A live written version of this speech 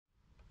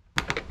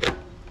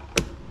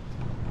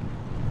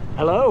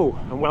Hello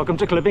and welcome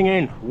to Clipping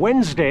In.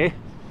 Wednesday,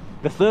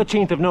 the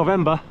 13th of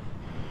November.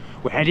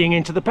 We're heading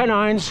into the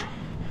Pennines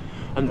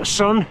and the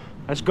sun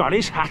has got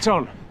his hat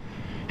on.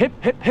 Hip,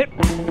 hip, hip.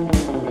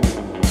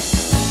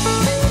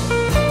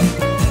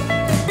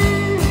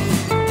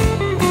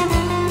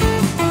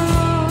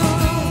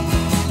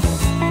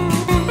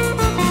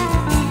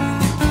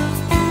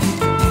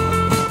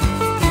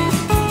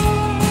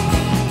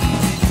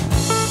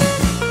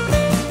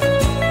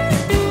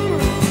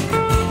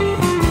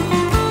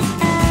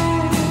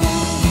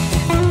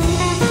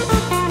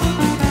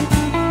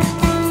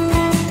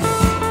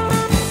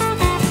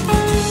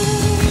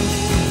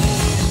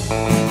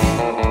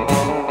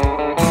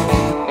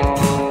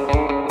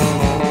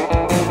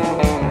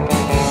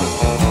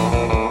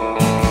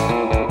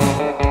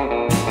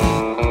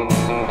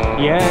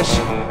 Yes,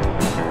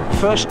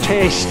 first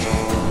taste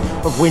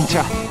of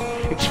winter.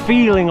 It's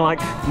feeling like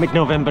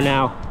mid-November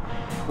now.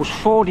 It was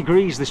 4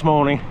 degrees this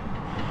morning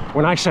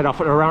when I set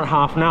off at around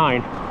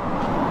 9:30.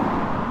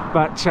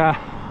 But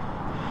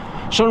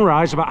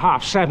sunrise about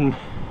 7:30,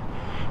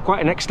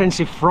 quite an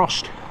extensive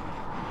frost.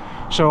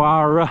 So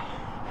our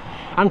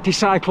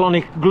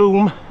anticyclonic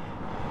gloom,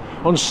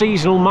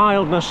 unseasonal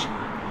mildness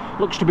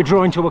looks to be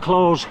drawing to a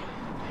close.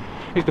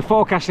 If the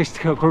forecast is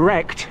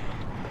correct,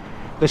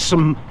 there's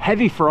some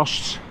heavy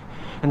frosts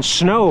and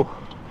snow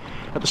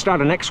at the start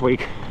of next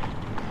week.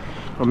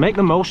 We'll make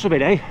the most of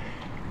it, eh?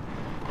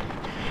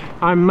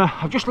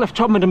 I've just left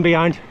Todmorden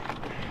behind.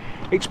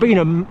 It's been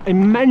an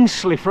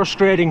immensely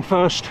frustrating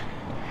first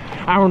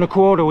hour and a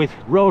quarter with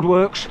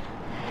roadworks,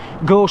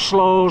 go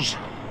slows,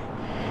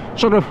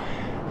 sort of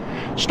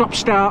stop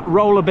start,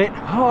 roll a bit.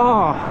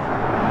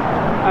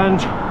 And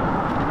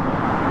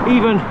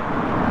even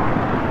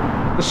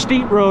the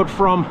steep road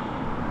from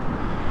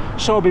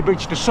Sowerby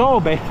Bridge to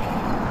Sowerby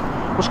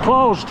was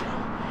closed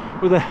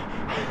with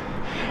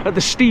at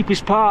the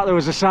steepest part there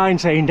was a sign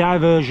saying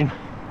diversion.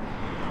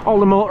 All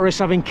the motorists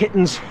having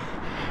kittens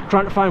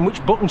trying to find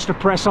which buttons to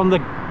press on the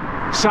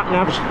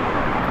sat-navs.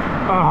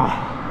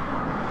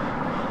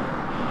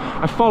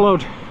 I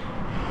followed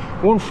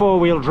one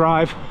four-wheel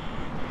drive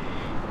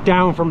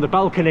down from the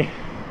balcony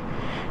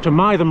to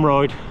Mytham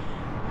Road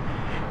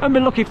and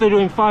been lucky if they're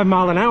doing 5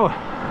 miles an hour.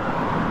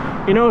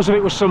 You know, as if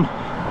it was some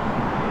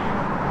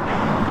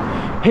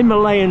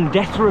Himalayan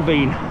death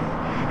ravine.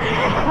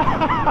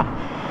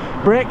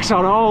 Brakes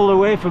on all the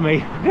way for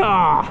me.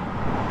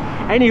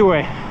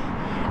 Anyway,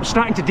 I'm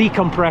starting to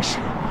decompress.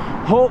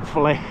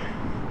 Hopefully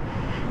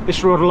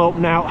this road will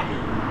open out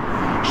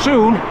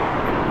soon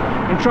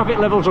and traffic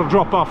levels will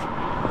drop off.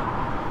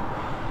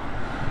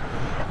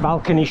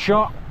 Balcony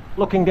shot,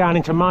 looking down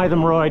into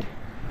Mytham Road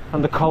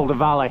and the Calder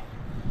Valley.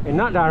 In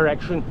that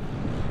direction,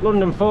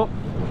 London Foot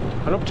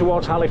and up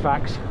towards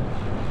Halifax.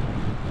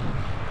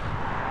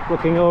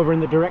 Looking over in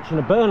the direction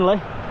of Burnley,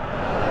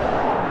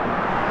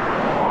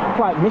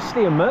 quite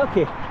misty and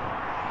murky.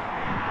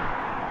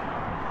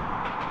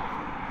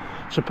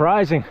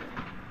 Surprising.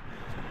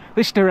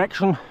 This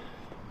direction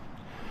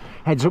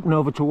heads up and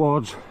over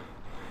towards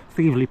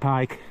Thieveley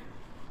Pike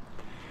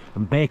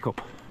and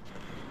Bacup.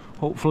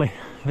 Hopefully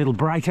a little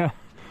brighter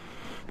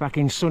back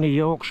in sunny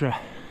Yorkshire.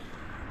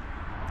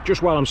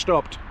 Just while I'm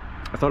stopped,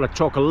 I thought I'd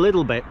talk a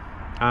little bit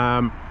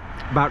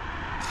about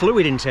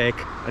fluid intake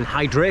and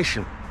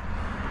hydration.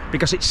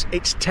 Because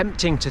it's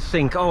tempting to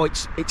think, oh,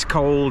 it's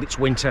cold, it's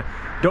winter,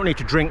 don't need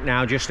to drink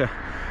now, just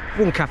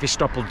one cafe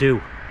stop will do.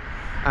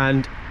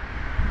 And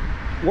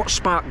what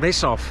sparked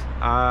this off,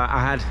 I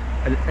had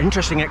an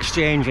interesting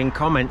exchange in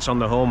comments on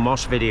the Home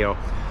Moss video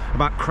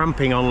about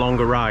cramping on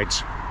longer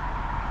rides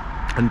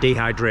and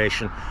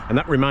dehydration, and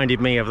that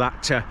reminded me of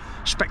that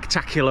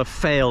spectacular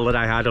fail that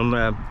I had on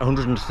a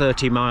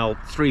 130-mile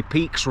Three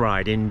Peaks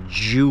ride in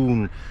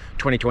June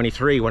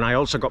 2023 when I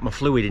also got my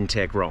fluid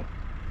intake wrong.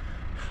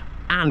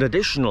 And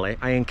additionally,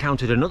 I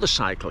encountered another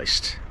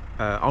cyclist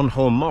on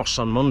Home Moss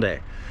on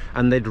Monday,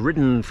 and they'd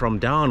ridden from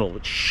Darnell,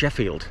 which is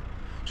Sheffield,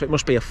 so it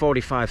must be a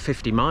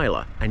 45-50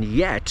 miler, and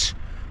yet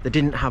they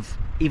didn't have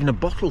even a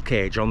bottle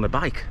cage on the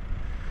bike.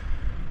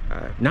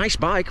 Nice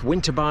bike,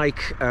 winter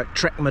bike,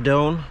 Trek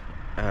Madone,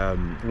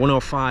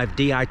 105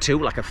 Di2,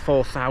 like a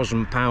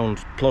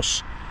 £4,000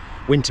 plus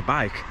winter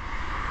bike,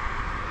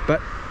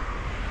 but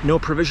no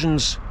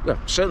provisions. Well,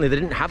 certainly they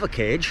didn't have a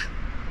cage,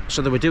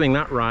 so they were doing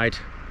that ride,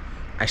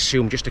 I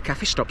assume, just a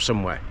cafe stop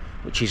somewhere,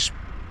 which is,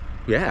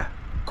 yeah,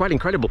 quite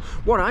incredible.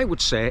 What I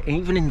would say,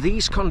 even in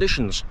these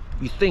conditions,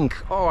 you think,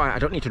 oh, I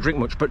don't need to drink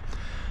much, but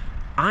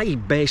I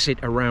base it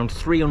around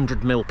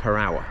 300 ml per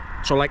hour.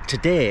 So like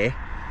today,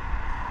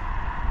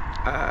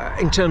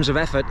 in terms of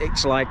effort,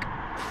 it's like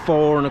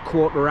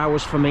 4¼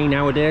 hours for me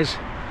nowadays.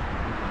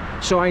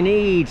 So I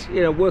need,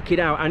 you know, work it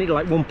out, I need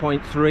like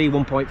 1.3,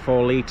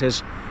 1.4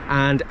 litres,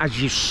 and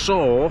as you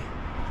saw,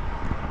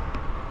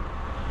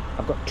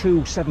 I've got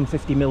two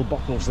 750 ml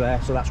bottles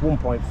there, so that's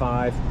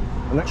 1.5,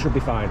 and that should be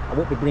fine. I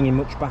won't be bringing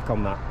much back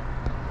on that.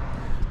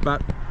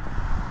 But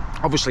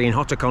obviously in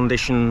hotter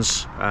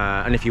conditions,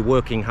 and if you're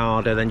working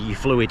harder, then your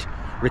fluid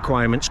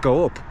requirements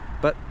go up.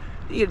 But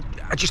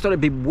I just thought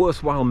it'd be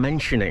worthwhile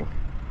mentioning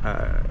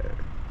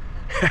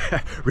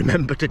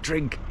Remember to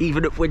drink,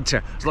 even at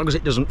winter, as long as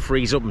it doesn't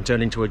freeze up and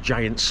turn into a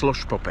giant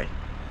slush puppy.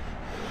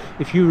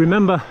 If you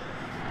remember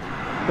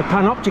the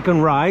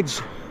Panopticon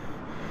rides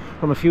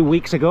from a few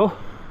weeks ago,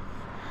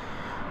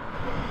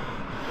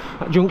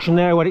 that junction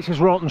there where it says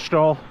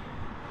Rawtenstall,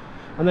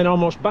 and then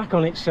almost back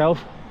on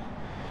itself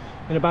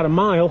in about a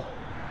mile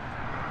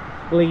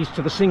leads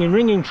to the Singing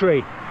Ringing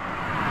Tree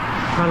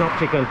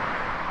Panopticon.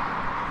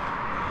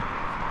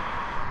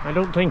 I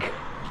don't think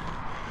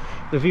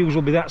the views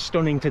will be that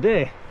stunning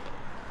today.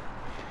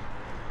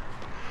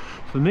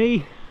 For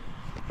me,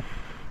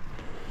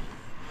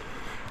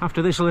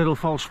 after this little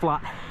false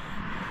flat,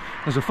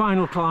 there's a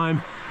final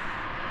climb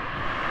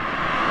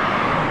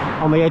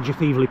on the edge of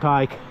Thieveley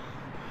Pike,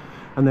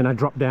 and then I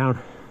drop down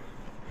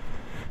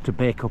to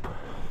Bacup.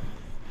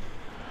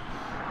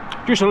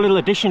 Just a little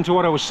addition to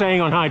what I was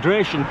saying on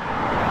hydration.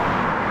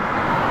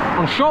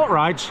 On short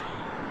rides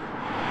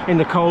in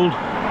the cold,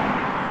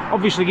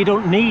 obviously you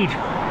don't need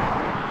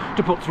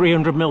to put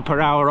 300 ml per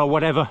hour or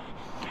whatever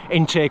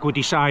intake we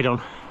decide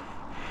on.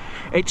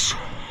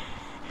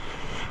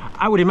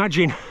 I would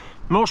imagine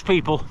most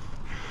people,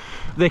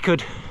 they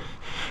could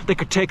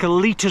take a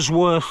litres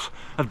worth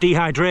of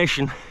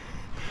dehydration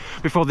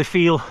before they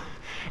feel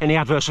any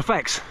adverse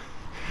effects.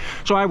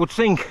 So I would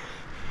think,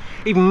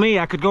 even me,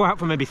 I could go out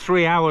for maybe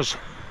 3 hours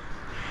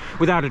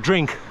without a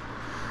drink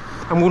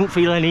and wouldn't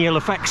feel any ill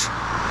effects.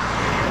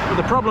 But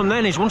the problem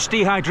then is, once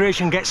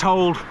dehydration gets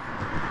hold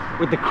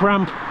with the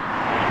cramp,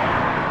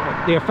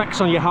 the effects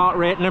on your heart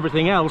rate and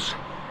everything else,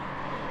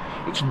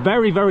 it's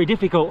very, very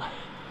difficult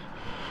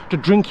to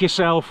drink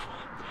yourself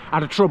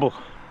out of trouble.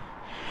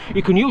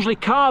 You can usually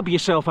carb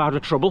yourself out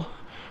of trouble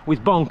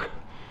with bonk,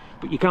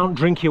 but you can't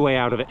drink your way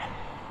out of it.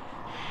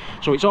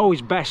 So it's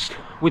always best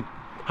with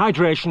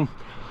hydration,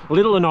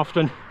 little and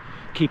often,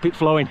 keep it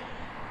flowing.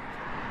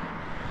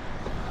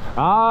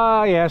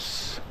 Ah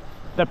yes,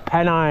 the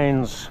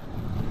Pennines.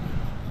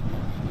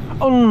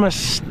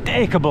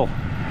 Unmistakable.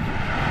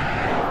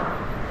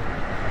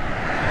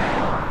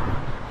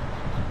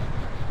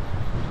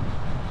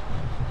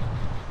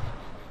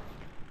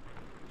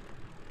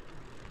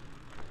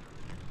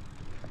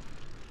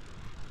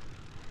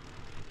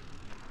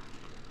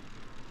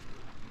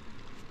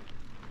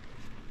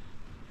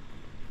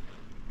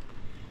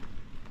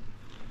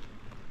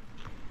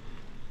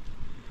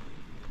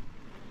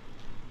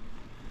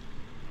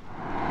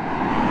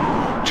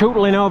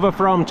 Tootling over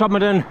from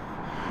Todmorden,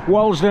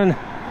 Walsden,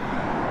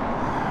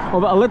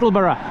 over to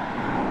Littleborough.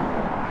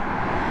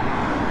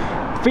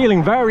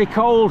 Feeling very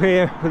cold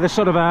here with a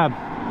sort of a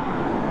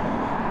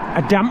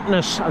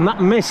dampness, and that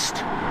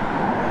mist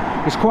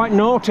is quite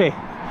naughty.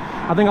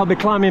 I think I'll be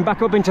climbing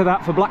back up into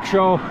that for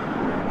Blackshaw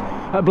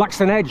at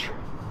Blackstone Edge.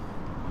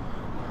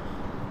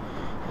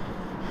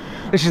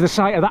 This is the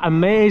site of that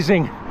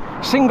amazing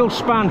single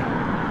span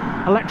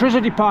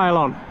electricity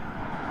pylon.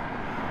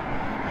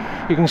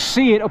 You can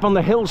see it up on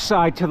the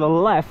hillside to the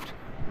left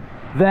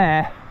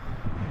there,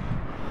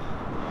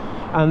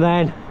 and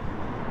then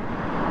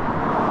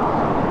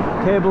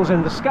cables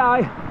in the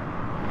sky,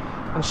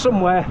 and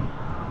somewhere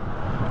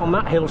on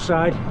that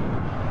hillside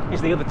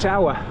is the other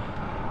tower.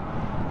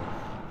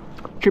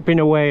 Chipping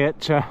away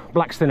at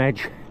Blackstone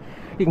Edge,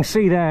 you can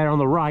see there on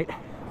the right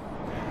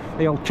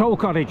the old toll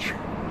cottage,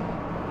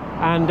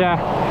 and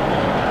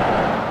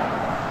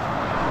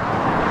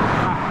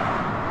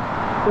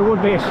there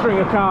would be a string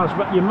of cars,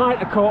 but you might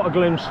have caught a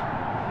glimpse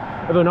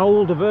of an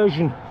older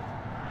version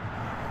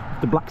of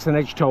the Blackstone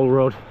Edge toll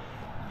road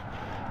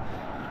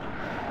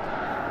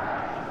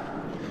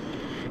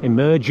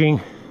emerging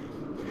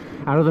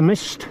out of the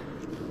mist.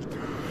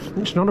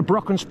 It's not a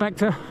Brocken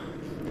Spectre,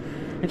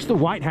 it's the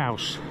White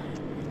House.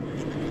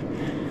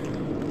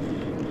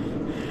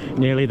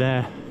 Nearly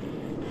there.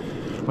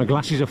 My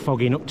glasses are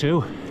fogging up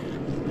too.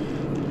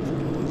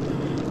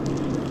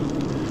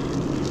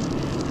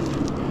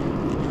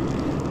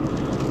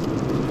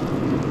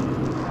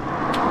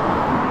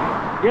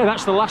 Yeah,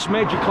 that's the last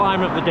major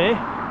climb of the day.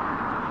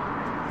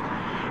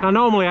 Now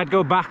normally I'd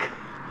go back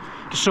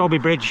to Sowerby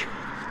Bridge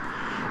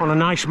on a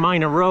nice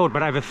minor road,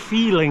 but I have a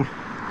feeling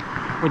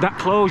with that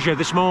closure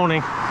this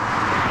morning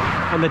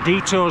and the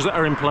detours that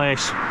are in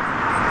place,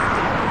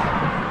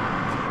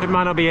 it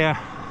might not be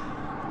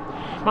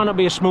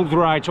a smooth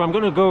ride. So I'm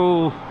going to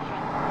go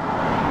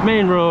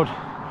main road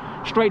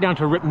straight down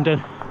to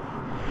Ripponden,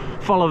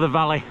 follow the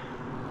valley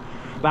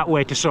that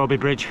way to Sowerby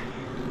Bridge.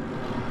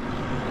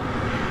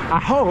 I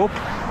hope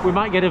we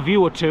might get a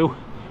view or two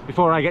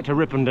before I get to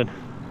Ripponden.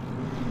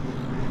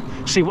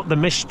 See what the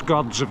mist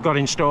gods have got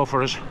in store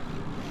for us.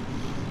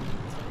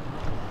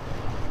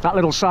 That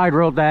little side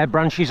road there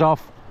branches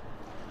off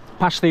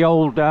past the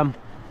old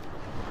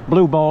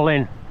Blue Ball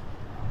Inn.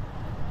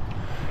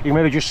 You can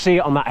maybe just see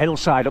it on that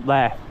hillside up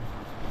there.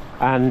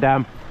 And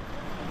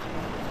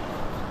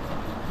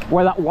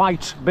where that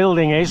white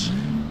building is,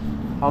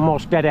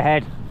 almost dead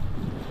ahead,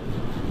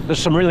 there's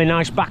some really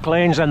nice back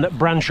lanes then that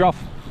branch off.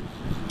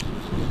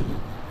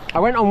 I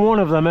went on one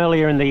of them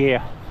earlier in the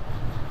year,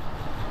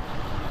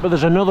 but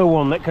there's another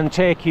one that can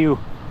take you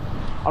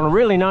on a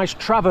really nice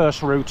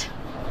traverse route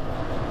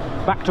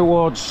back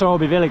towards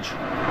Sowerby village.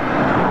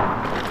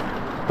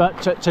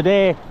 But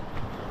today,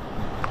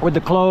 with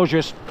the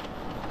closures,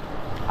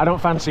 I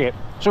don't fancy it.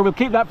 So we'll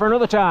keep that for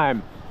another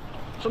time.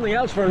 Something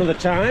else for another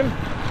time.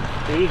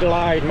 The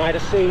eagle-eyed might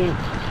have seen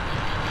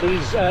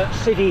these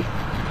City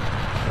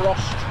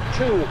Frost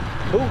 2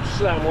 boots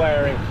that I'm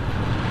wearing.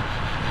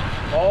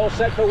 All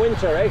set for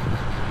winter, eh?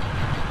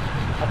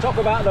 I'll talk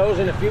about those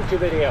in a future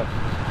video.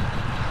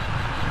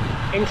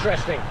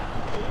 Interesting.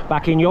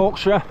 Back in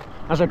Yorkshire,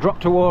 as I drop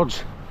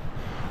towards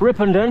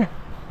Ripponden,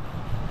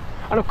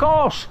 and of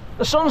course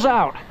the sun's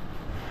out,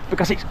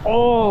 because it's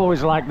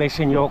always like this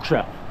in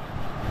Yorkshire.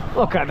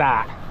 Look at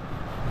that.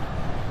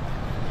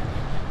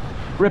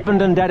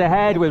 Ripponden dead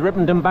ahead with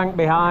Ripponden Bank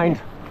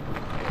behind,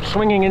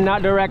 swinging in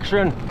that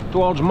direction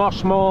towards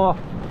Mossmoor,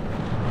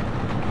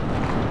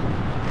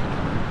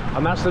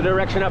 and that's the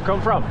direction I've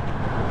come from.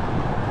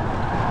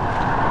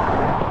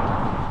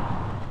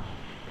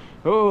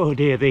 Oh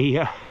dear,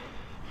 the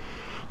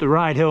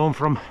ride home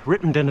from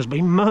Ripponden has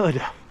been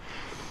murder.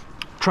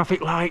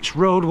 Traffic lights,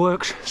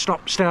 roadworks,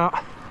 stop start,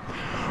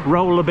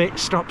 roll a bit,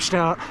 stop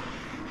start,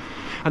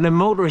 and then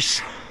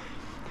motorists,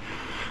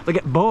 they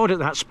get bored at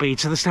that speed,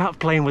 so they start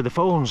playing with the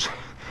phones,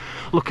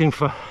 looking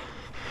for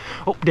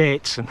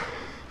updates and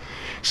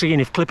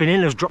seeing if Clipping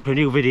In has dropped a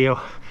new video,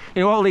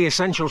 you know, all the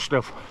essential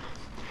stuff.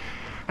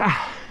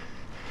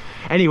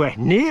 Anyway,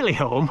 nearly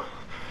home.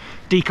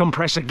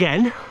 Decompress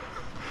again.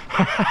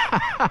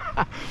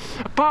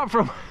 apart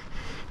from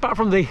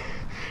the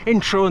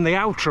intro and the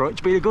outro,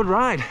 it's been a good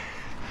ride.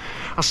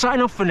 I'll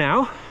sign off for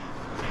now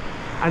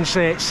and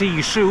say see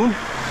you soon,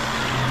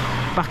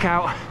 back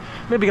out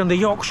maybe on the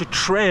Yorkshire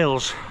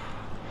trails.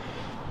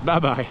 Bye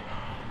bye.